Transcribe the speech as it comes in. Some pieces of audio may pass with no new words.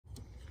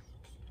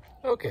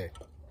Okay,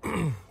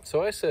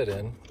 so I set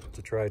in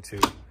to try to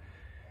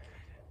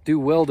do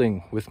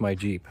welding with my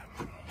Jeep,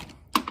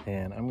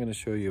 and I'm going to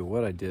show you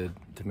what I did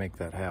to make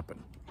that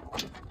happen.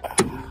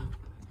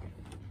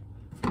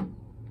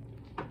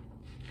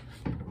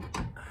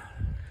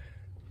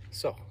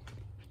 So,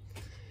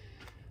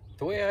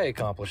 the way I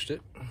accomplished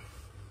it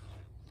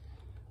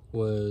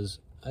was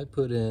I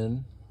put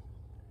in,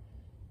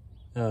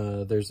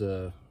 there's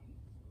a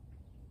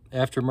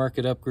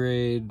aftermarket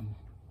upgrade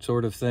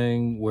sort of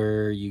thing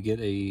where you get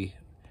a,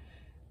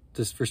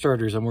 just for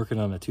starters, I'm working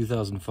on a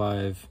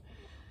 2005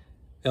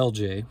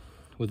 LJ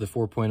with a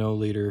 4.0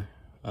 liter,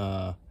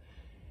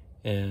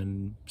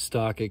 and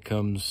stock it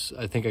comes,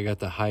 I think I got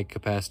the high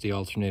capacity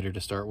alternator to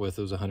start with.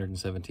 It was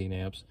 117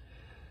 amps.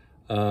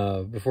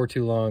 Before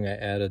too long, I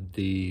added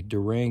the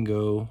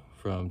Durango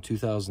from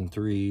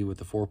 2003 with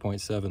the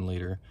 4.7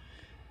 liter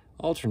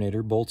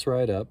alternator, bolts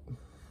right up.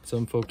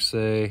 Some folks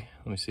say,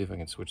 let me see if I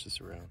can switch this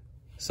around.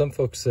 Some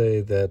folks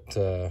say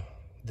that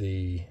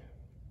the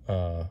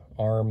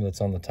arm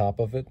that's on the top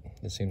of it,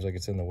 it seems like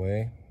it's in the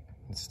way,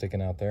 it's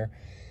sticking out there,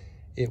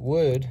 it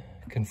would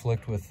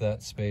conflict with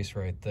that space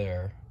right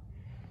there.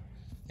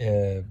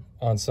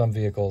 On some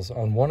vehicles,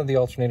 on one of the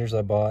alternators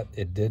I bought,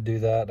 it did do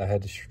that. I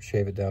had to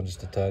shave it down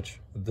just a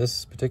touch.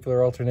 This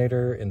particular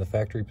alternator in the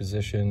factory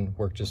position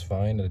worked just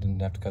fine. I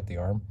didn't have to cut the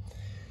arm.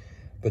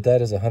 But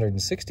that is a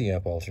 160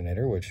 amp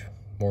alternator, which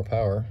more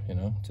power, you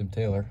know, Tim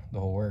Taylor,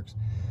 the whole works.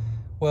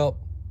 Well,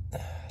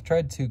 I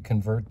tried to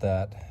convert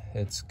that.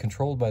 It's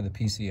controlled by the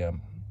PCM,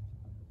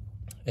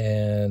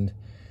 and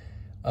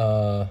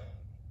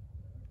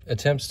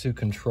attempts to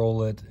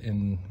control it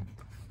in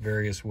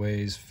various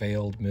ways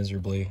failed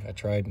miserably. I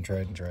tried and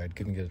tried and tried,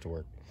 couldn't get it to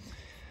work.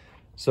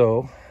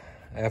 So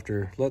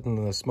after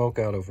letting the smoke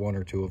out of one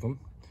or two of them,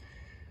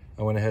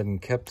 I went ahead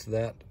and kept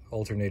that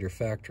alternator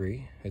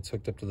factory. It's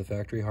hooked up to the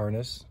factory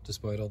harness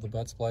despite all the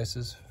butt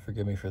splices.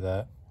 Forgive me for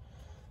that.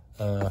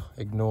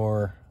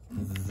 Ignore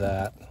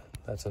that.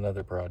 That's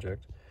another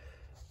project.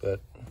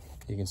 But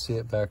you can see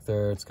it back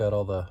there. It's got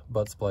all the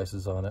butt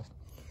splices on it.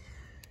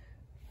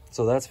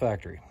 So that's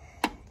factory.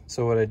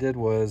 So what I did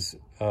was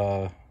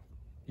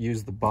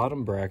use the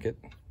bottom bracket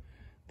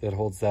that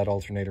holds that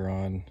alternator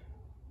on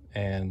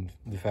and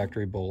the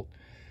factory bolt,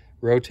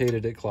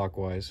 rotated it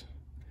clockwise,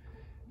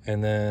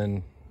 and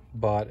then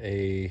bought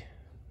a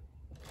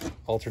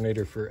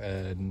alternator for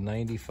a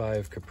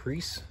 95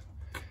 Caprice,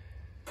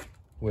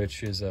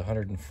 which is a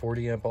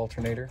 140 amp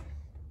alternator,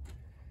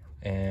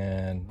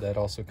 and that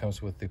also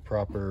comes with the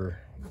proper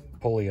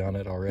pulley on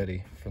it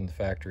already from the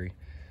factory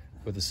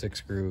with a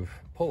 6-groove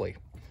pulley.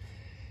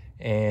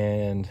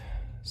 And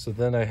so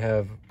then I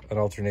have an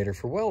alternator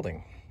for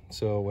welding.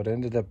 So what I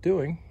ended up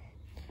doing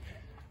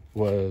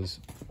was,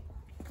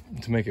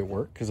 to make it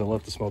work, because I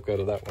let the smoke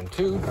out of that one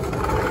too,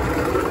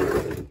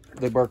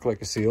 they bark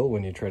like a seal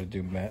when you try to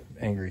do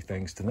angry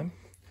things to them.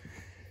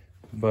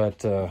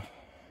 But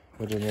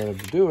what I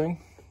ended up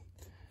doing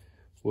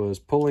was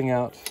pulling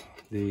out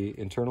the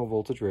internal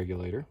voltage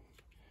regulator.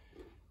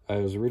 I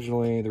was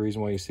originally, the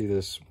reason why you see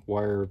this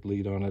wire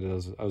lead on it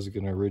is I was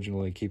going to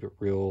originally keep it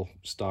real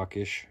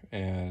stockish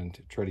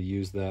and try to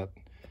use that.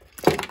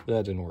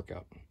 That didn't work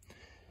out.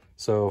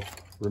 So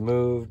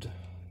removed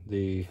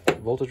the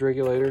voltage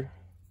regulator.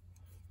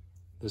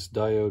 This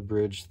diode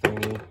bridge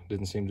thingy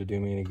didn't seem to do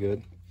me any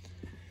good.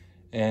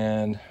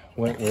 And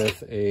went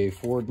with a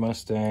Ford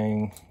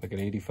Mustang, like an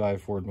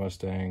 85 Ford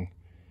Mustang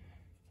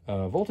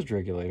voltage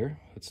regulator.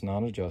 It's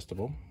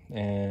non-adjustable.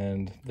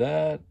 And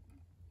that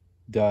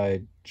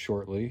died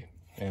shortly,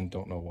 and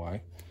don't know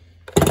why.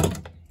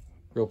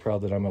 Real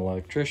proud that I'm an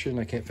electrician.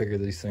 I can't figure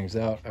these things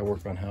out. I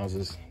work on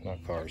houses,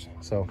 not cars.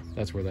 So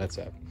that's where that's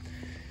at.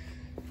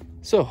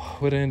 So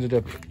what I ended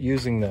up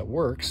using that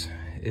works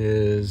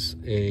is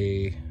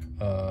a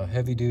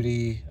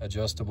heavy-duty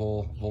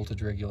adjustable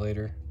voltage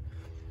regulator.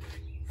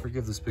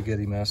 Forgive the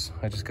spaghetti mess.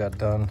 I just got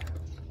done.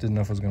 Didn't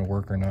know if it was going to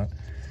work or not.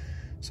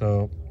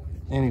 So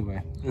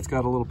anyway, it's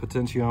got a little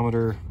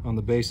potentiometer on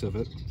the base of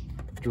it.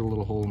 Drew a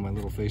little hole in my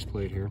little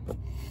faceplate here.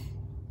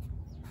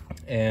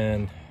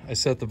 And I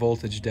set the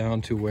voltage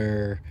down to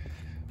where,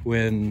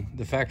 when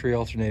the factory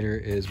alternator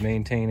is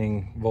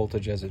maintaining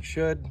voltage as it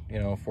should, you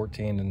know,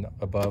 14 and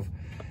above,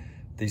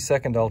 the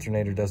second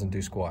alternator doesn't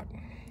do squat.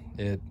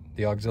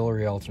 The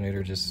auxiliary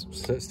alternator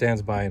just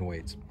stands by and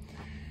waits.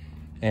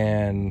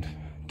 And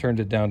turned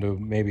it down to,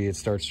 maybe it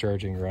starts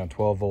charging around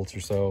 12 volts or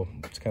so.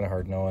 It's kind of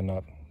hard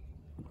knowing,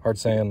 hard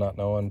saying, not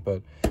knowing,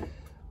 but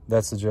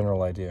that's the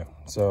general idea.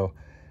 So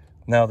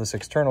now this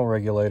external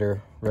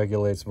regulator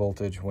regulates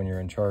voltage when you're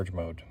in charge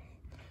mode.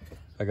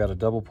 I got a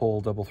double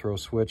pole, double throw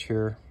switch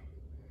here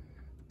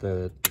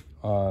that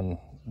on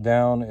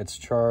down it's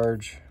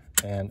charge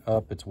and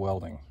up it's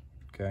welding,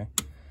 okay?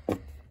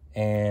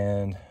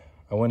 And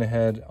I went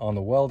ahead on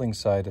the welding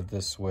side of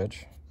this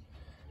switch,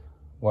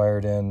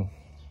 wired in,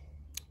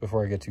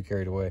 before I get too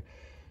carried away.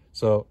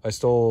 So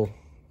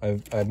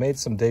I made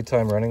some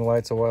daytime running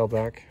lights a while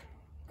back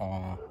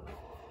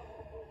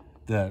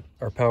that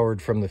are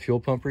powered from the fuel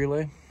pump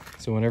relay.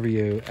 So whenever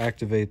you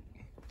activate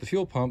the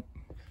fuel pump,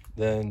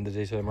 then the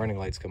daytime running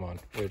lights come on,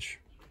 which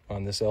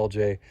on this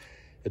LJ,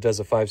 it does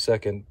a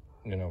 5-second,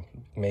 you know,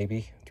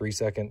 maybe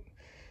 3-second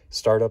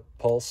startup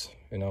pulse,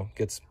 you know,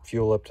 gets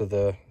fuel up to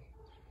the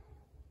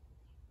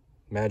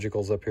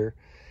magicals up here,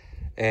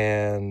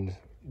 and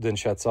then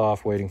shuts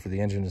off, waiting for the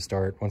engine to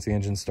start. Once the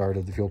engine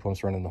started, the fuel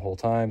pump's running the whole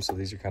time, so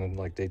these are kind of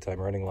like daytime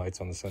running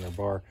lights on the center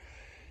bar.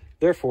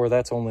 Therefore,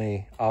 that's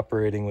only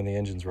operating when the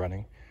engine's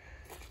running.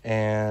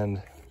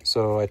 And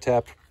so I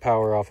tapped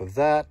power off of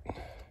that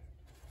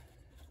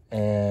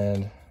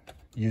and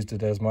used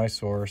it as my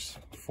source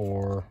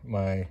for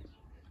my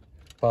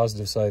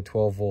positive side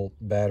 12-volt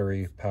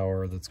battery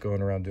power that's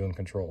going around doing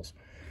controls.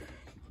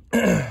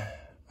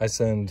 I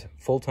send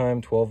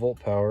full-time 12-volt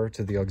power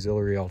to the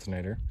auxiliary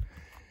alternator,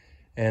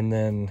 and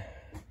then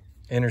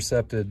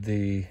intercepted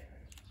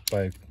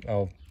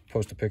I'll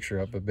post a picture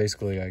up, but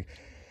basically I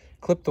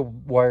clip the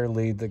wire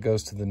lead that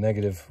goes to the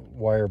negative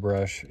wire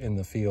brush in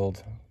the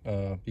field.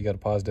 You got a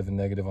positive and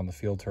negative on the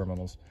field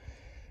terminals.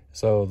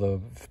 So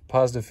the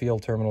positive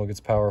field terminal gets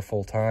power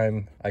full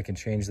time. I can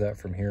change that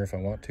from here if I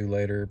want to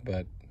later,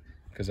 but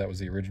because that was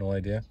the original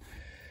idea.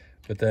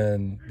 But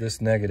then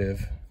this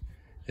negative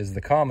is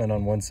the common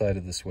on one side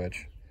of the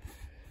switch.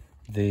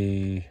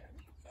 I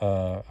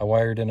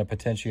wired in a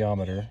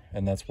potentiometer,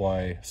 and that's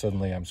why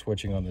suddenly I'm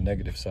switching on the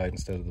negative side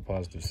instead of the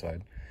positive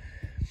side.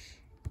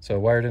 So I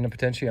wired in a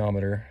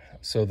potentiometer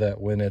so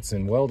that when it's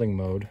in welding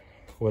mode,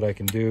 what I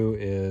can do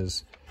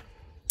is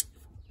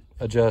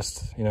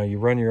adjust, you know, you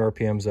run your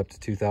RPMs up to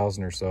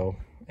 2,000 or so,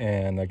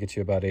 and that gets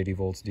you about 80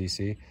 volts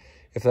DC.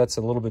 If that's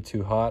a little bit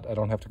too hot, I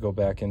don't have to go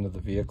back into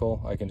the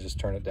vehicle. I can just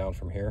turn it down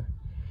from here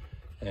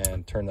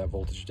and turn that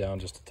voltage down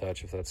just a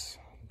touch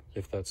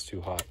if that's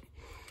too hot.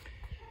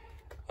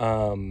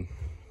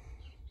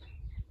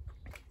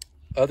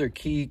 Other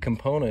key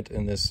component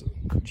in this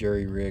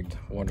jerry-rigged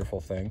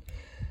wonderful thing,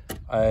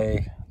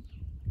 I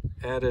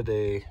added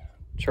a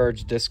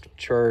charge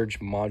discharge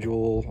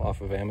module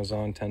off of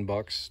Amazon, 10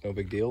 bucks, no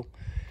big deal.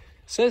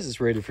 It says it's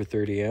rated for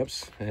 30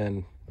 amps,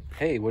 and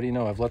hey, what do you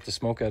know, I've let the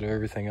smoke out of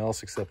everything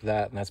else except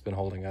that, and that's been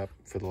holding up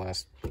for the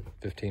last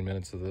 15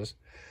 minutes of this.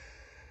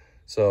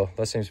 So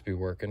that seems to be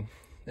working.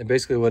 And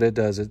basically what it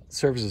does, it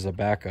serves as a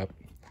backup,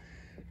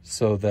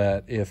 so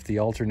that if the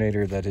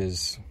alternator that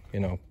is, you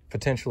know,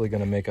 potentially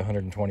going to make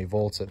 120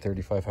 volts at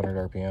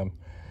 3,500 RPM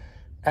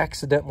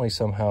accidentally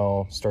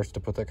somehow starts to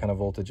put that kind of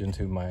voltage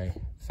into my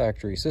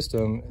factory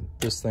system,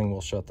 this thing will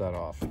shut that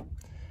off.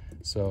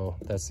 So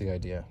that's the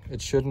idea.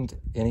 It shouldn't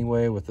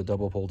anyway with the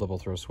double pole, double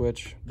throw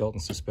switch, belt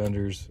and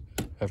suspenders.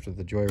 After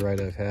the joyride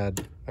I've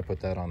had, I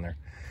put that on there.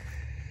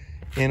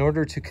 In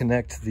order to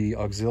connect the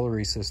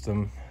auxiliary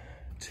system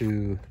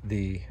to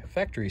the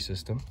factory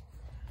system,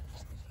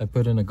 I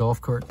put in a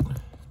golf cart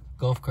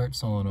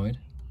solenoid.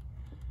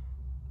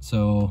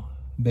 So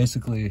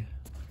basically,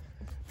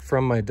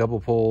 from my double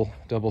pole,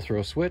 double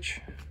throw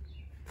switch,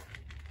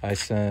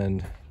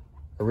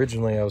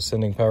 originally I was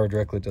sending power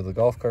directly to the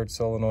golf cart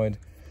solenoid,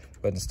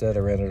 but instead I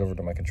ran it over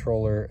to my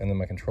controller, and then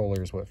my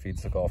controller is what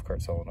feeds the golf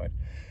cart solenoid.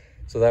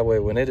 So that way,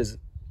 when it is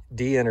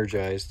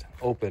de-energized,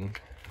 open,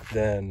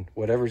 then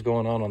whatever's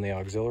going on the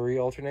auxiliary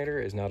alternator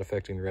is not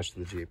affecting the rest of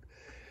the Jeep.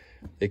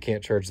 It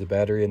can't charge the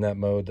battery in that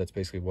mode. That's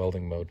basically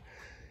welding mode.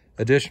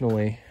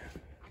 Additionally,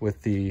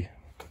 with the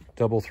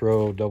double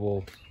throw,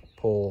 double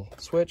pole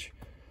switch,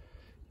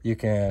 you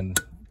can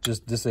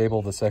just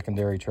disable the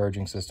secondary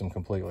charging system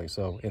completely.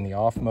 So in the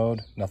off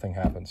mode, nothing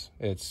happens.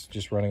 It's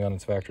just running on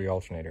its factory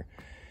alternator.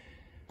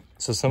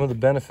 So some of the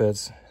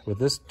benefits with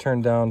this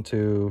turned down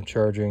to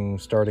charging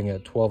starting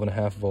at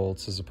 12.5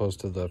 volts as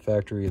opposed to the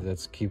factory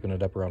that's keeping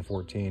it up around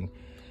 14.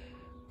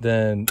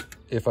 Then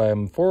if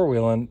I'm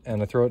four-wheeling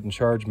and I throw it in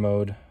charge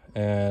mode,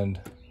 and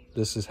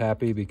this is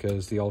happy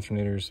because the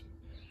alternators,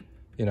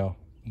 you know,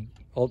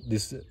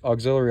 this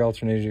auxiliary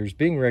alternator is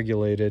being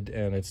regulated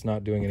and it's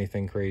not doing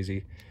anything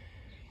crazy,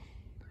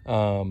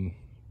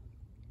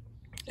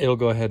 it'll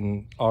go ahead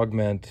and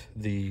augment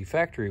the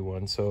factory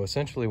one. So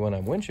essentially when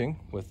I'm winching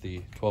with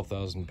the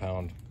 12,000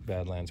 pound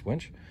Badlands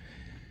winch,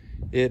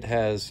 it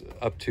has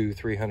up to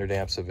 300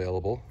 amps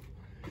available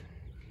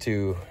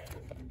to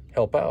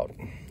help out.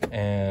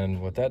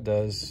 And what that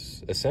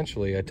does,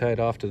 essentially, I tie it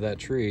off to that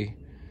tree,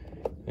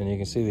 and you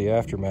can see the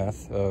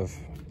aftermath of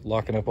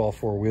locking up all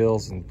four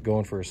wheels and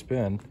going for a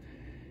spin.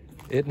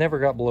 It never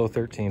got below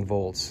 13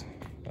 volts,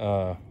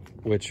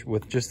 which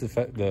with just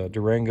the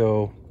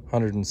Durango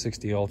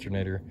 160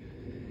 alternator,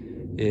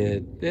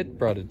 it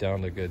brought it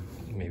down to a good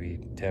maybe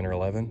 10 or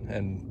 11.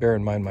 And bear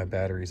in mind, my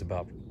battery's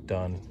about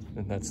done,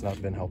 and that's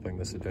not been helping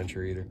this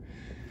adventure either.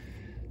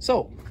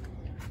 So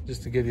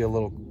just to give you a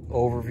little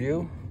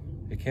overview,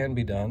 it can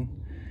be done.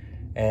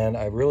 And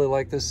I really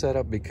like this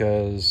setup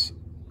because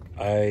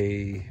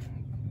 99%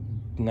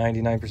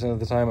 of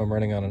the time I'm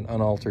running on an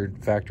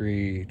unaltered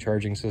factory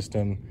charging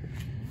system,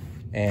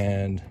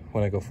 and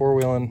when I go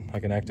four-wheeling I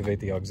can activate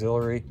the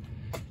auxiliary,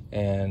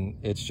 and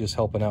it's just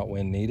helping out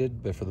when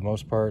needed. But for the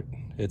most part,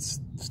 it's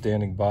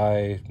standing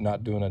by,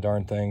 not doing a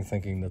darn thing,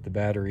 thinking that the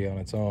battery on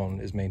its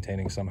own is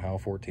maintaining somehow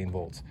 14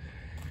 volts.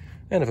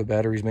 And if a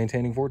battery's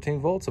maintaining 14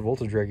 volts, a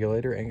voltage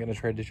regulator ain't gonna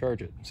try to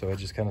charge it. So it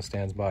just kind of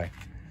stands by.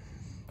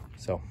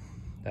 So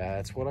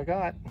that's what I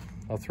got.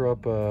 I'll throw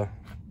up a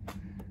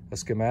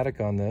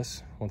schematic on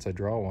this once I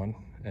draw one.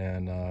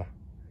 And I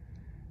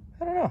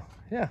don't know.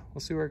 Yeah,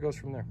 we'll see where it goes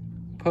from there.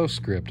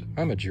 Postscript,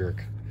 I'm a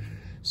jerk.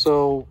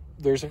 So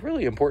there's a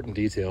really important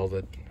detail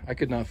that I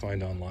could not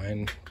find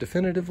online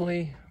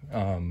definitively.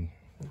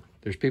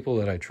 There's people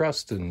that I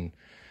trust and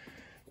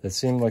that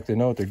seem like they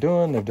know what they're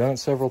doing. They've done it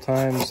several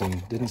times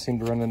and didn't seem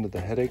to run into the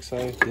headaches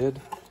I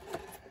did.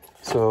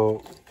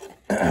 So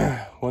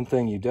one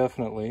thing you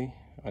definitely,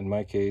 in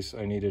my case,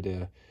 I needed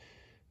a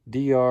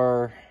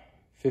DR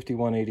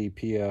 5180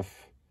 PF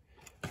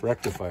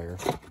rectifier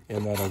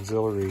in that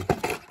auxiliary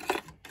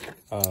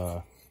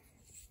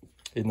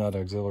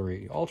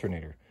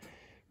alternator.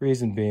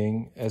 Reason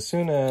being, as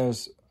soon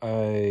as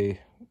I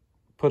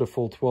put a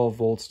full 12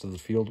 volts to the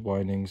field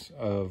windings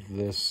of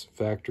this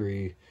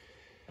factory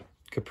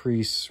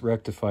Caprice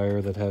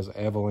rectifier that has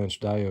avalanche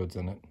diodes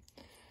in it,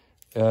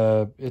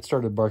 it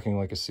started barking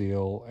like a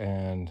seal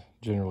and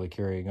generally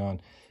carrying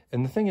on.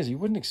 And the thing is, you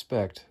wouldn't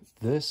expect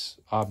this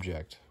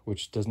object,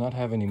 which does not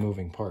have any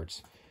moving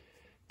parts,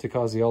 to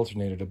cause the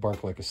alternator to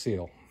bark like a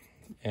seal.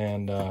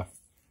 And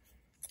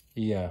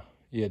yeah,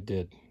 it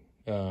did.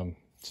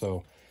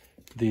 So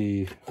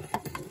the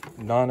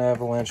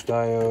non-avalanche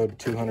diode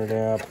 200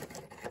 amp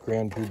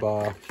Grand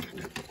Poobah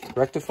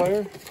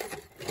rectifier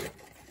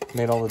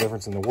made all the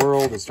difference in the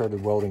world. It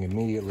started welding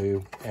immediately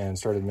and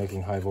started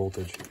making high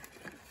voltage.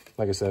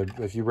 Like I said,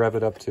 if you rev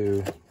it up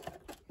to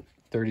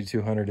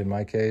 3200 in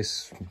my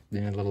case,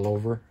 being a little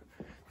over,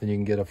 then you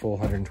can get a full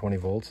 120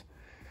 volts.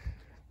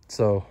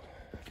 So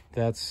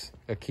that's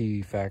a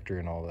key factor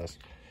in all this.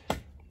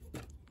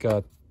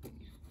 Got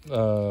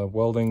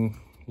welding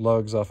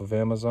lugs off of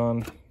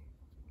Amazon.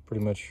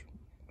 Pretty much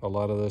a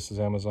lot of this is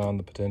Amazon,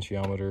 the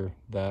potentiometer,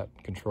 that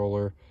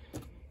controller,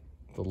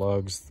 the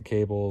lugs, the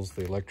cables,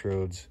 the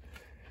electrodes.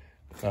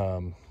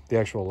 The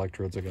actual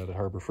electrodes I got at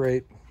Harbor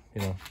Freight,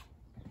 you know,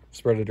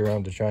 spread it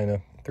around to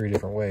China 3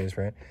 different ways,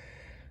 right?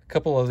 A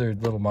couple other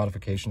little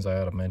modifications I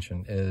ought to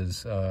mention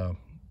is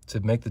to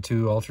make the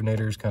 2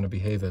 alternators kind of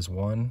behave as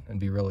one and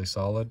be really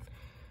solid.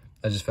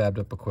 I just fabbed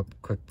up a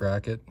quick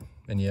bracket,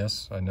 and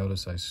yes, I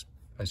noticed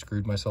I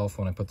screwed myself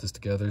when I put this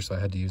together, so I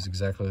had to use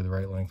exactly the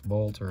right length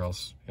bolt or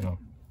else, you know,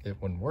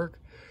 it wouldn't work.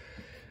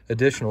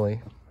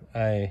 Additionally,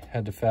 I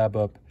had to fab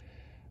up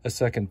a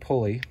second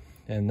pulley,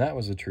 and that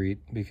was a treat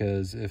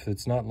because if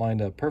it's not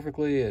lined up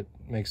perfectly, it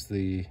makes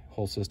the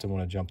whole system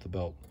want to jump the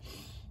belt.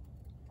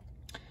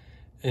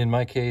 In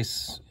my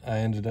case, I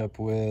ended up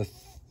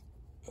with,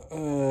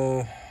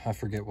 I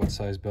forget what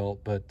size belt,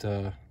 but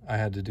I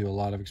had to do a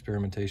lot of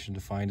experimentation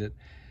to find it.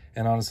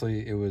 And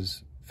honestly, it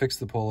was fix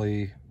the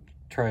pulley,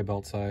 try a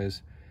belt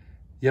size.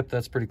 Yep,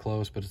 that's pretty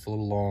close, but it's a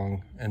little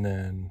long. And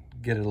then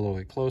get it a little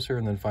bit closer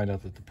and then find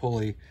out that the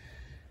pulley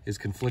is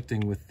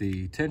conflicting with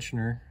the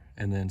tensioner,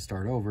 and then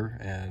start over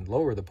and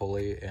lower the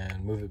pulley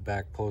and move it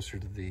back closer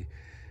to the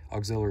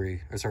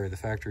the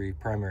factory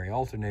primary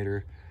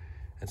alternator,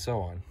 and so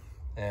on.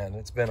 And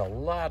it's been a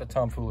lot of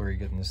tomfoolery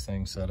getting this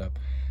thing set up.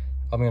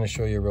 I'm going to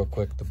show you real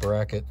quick the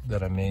bracket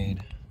that I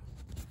made,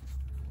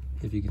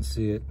 if you can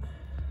see it.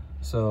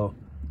 So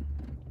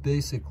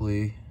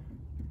basically,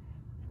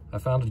 I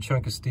found a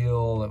chunk of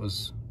steel that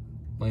was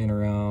laying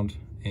around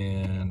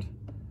and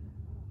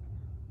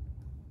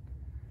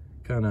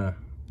kind of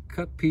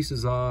cut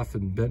pieces off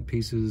and bent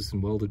pieces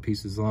and welded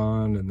pieces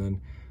on, and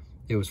then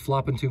it was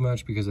flopping too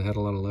much because it had a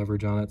lot of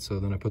leverage on it. So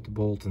then I put the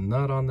bolt and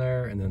nut on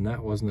there, and then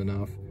that wasn't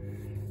enough.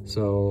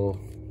 So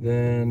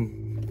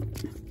then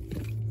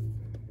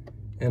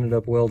ended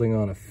up welding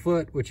on a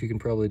foot, which you can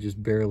probably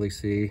just barely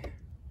see.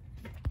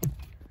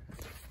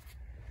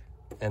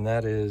 And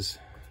that is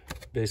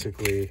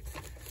basically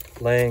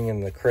laying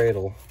in the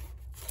cradle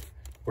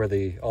where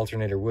the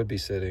alternator would be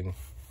sitting,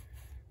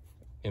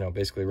 you know,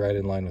 basically right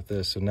in line with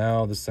this. So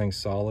now this thing's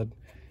solid.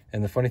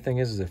 And the funny thing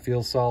is it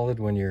feels solid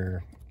when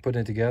you're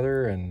putting it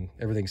together and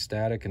everything's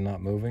static and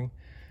not moving.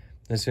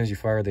 And as soon as you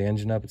fire the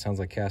engine up, it sounds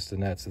like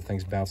castanets. The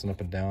thing's bouncing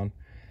up and down.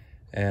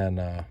 And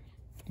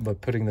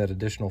but putting that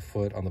additional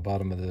foot on the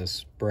bottom of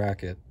this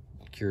bracket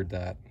cured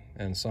that.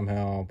 And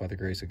somehow, by the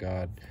grace of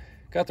God,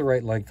 got the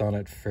right length on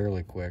it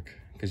fairly quick,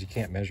 because you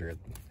can't measure it.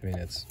 I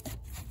mean,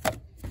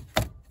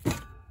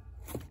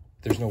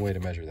 there's no way to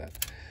measure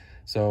that.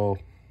 So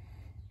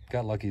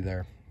got lucky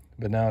there,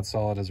 but now it's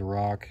solid as a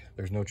rock.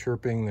 There's no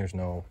chirping, there's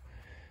no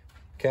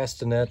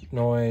castanet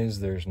noise,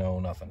 there's no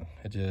nothing.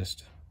 It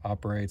just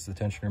operates, the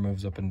tensioner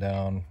moves up and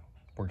down,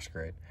 works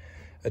great.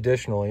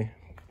 Additionally,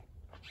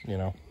 you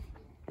know,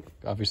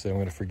 obviously I'm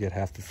gonna forget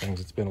half the things.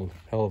 It's been a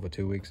hell of a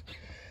 2 weeks,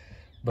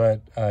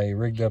 but I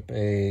rigged up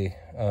a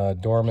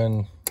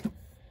Dorman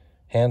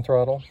hand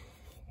throttle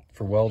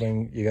for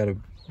welding. You gotta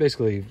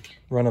basically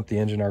run up the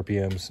engine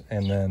RPMs,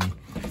 and then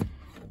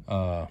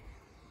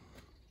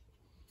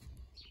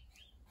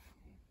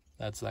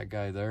that's that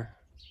guy there.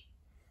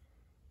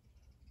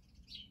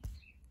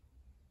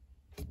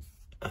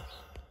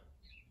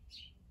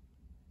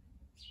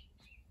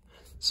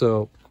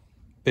 So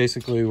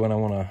basically when I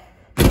want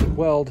to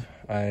weld,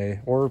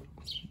 or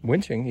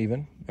winching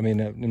even. I mean,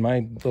 in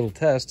my little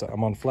test,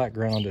 I'm on flat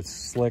ground. It's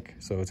slick,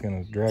 so it's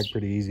going to drag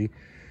pretty easy.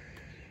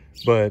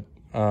 But,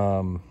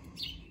 you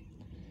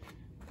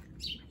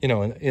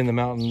know, in the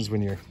mountains,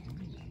 when you're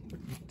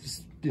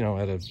just, you know,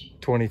 at a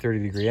 20, 30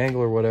 degree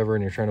angle or whatever,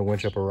 and you're trying to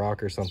winch up a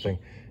rock or something,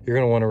 you're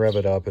going to want to rev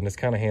it up. And it's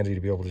kind of handy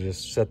to be able to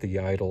just set the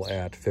idle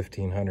at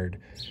 1500.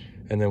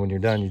 And then when you're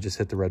done, you just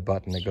hit the red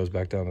button. It goes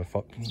back down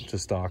to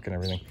stock and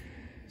everything.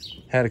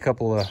 Had a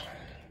couple of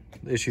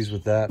issues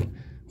with that.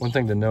 One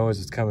thing to know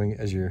is it's coming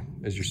as you're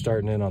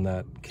starting in on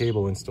that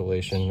cable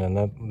installation, and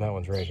that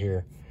one's right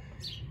here,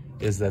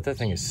 is that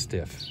thing is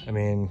stiff. I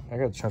mean, I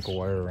got a chunk of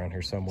wire around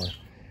here somewhere.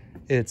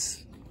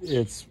 It's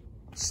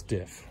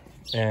stiff,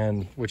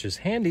 and which is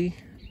handy,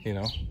 you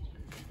know,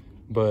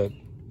 but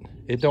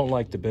it don't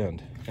like to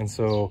bend. And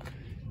so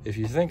if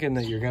you're thinking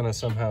that you're gonna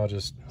somehow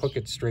just hook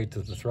it straight to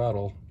the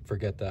throttle,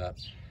 forget that.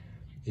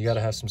 You got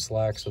to have some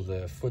slack so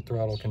the foot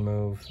throttle can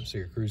move, so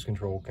your cruise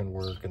control can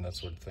work and that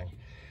sort of thing.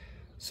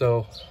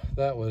 So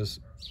that was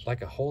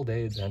like a whole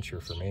day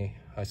adventure for me.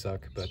 I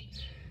suck, but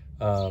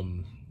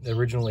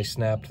originally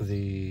snapped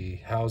the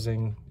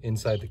housing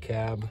inside the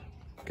cab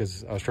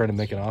because I was trying to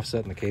make an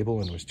offset in the cable,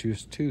 and it was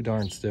too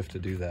darn stiff to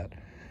do that.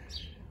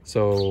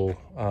 So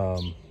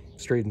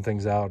straightened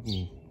things out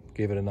and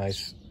gave it a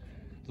nice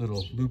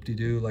little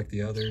loop-de-doo like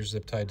the others,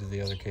 zip tied to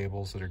the other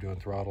cables that are doing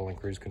throttle and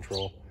cruise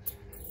control,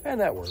 and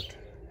that worked.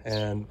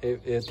 And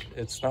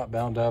it's not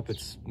bound up,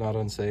 it's not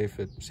unsafe,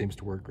 it seems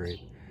to work great.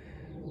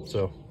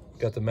 So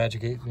got the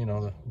Magic 8, you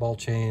know, the ball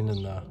chain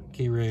and the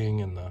key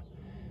ring and the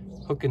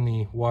hook in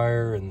the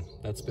wire, and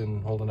that's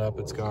been holding up.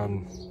 It's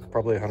gone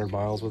probably 100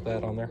 miles with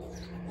that on there,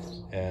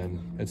 and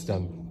it's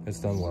done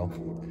well.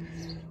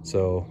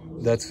 So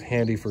that's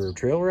handy for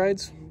trail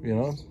rides. You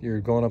know,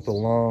 you're going up a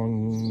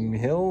long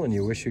hill and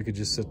you wish you could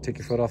just take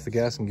your foot off the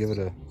gas and give it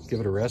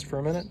a rest for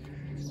a minute.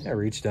 Yeah,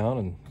 reach down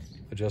and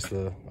adjust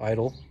the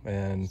idle,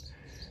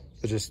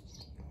 but just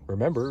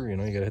remember, you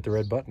know, you gotta hit the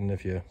red button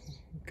if you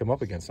come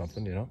up against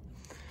something, you know.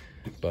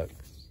 But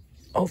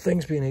all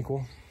things being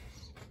equal,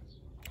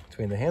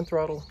 between the hand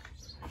throttle,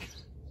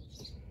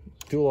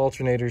 dual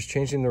alternators,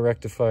 changing the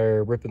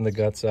rectifier, ripping the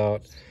guts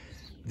out,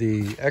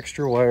 the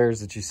extra wires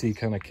that you see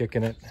kind of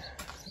kicking it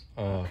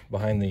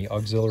behind the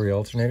auxiliary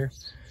alternator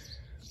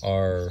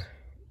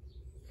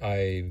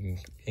I'm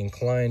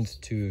inclined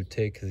to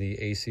take the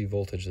AC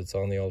voltage that's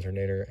on the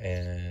alternator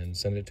and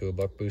send it to a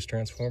buck boost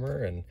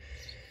transformer, and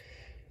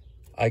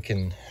I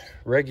can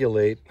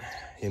regulate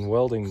in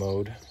welding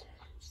mode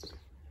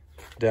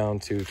down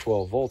to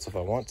 12 volts if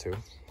I want to.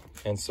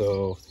 And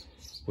so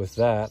with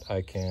that,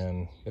 I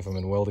can, if I'm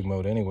in welding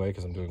mode anyway,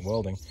 because I'm doing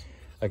welding,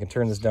 I can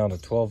turn this down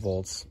to 12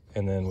 volts,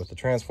 and then with the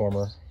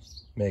transformer,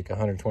 make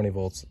 120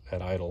 volts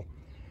at idle.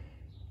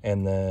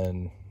 And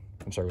then,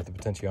 with the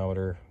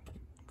potentiometer,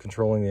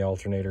 controlling the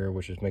alternator,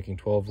 which is making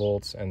 12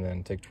 volts, and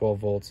then take 12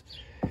 volts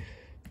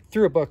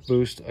through a buck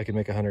boost. I can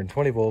make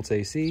 120 volts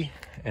AC,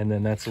 and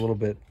then that's a little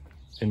bit,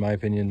 in my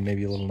opinion,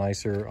 maybe a little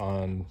nicer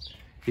on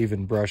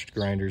even brushed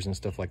grinders and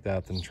stuff like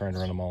that than trying to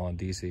run them all on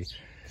DC.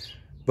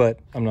 But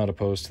I'm not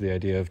opposed to the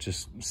idea of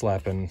just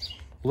slapping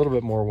a little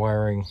bit more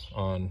wiring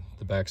on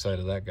the backside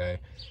of that guy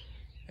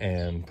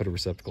and put a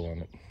receptacle on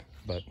it.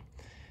 But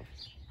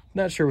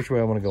not sure which way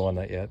I want to go on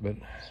that yet, but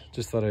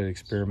just thought I'd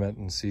experiment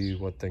and see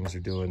what things are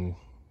doing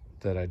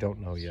that I don't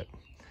know yet.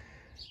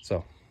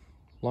 So,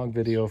 long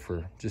video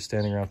for just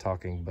standing around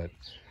talking, but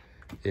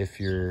if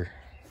you're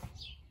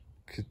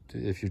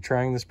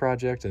trying this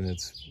project and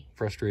it's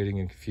frustrating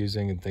and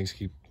confusing and things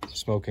keep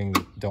smoking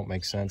that don't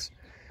make sense,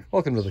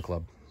 welcome to the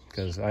club,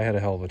 because I had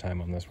a hell of a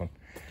time on this one.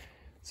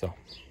 So,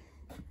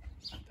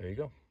 there you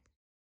go.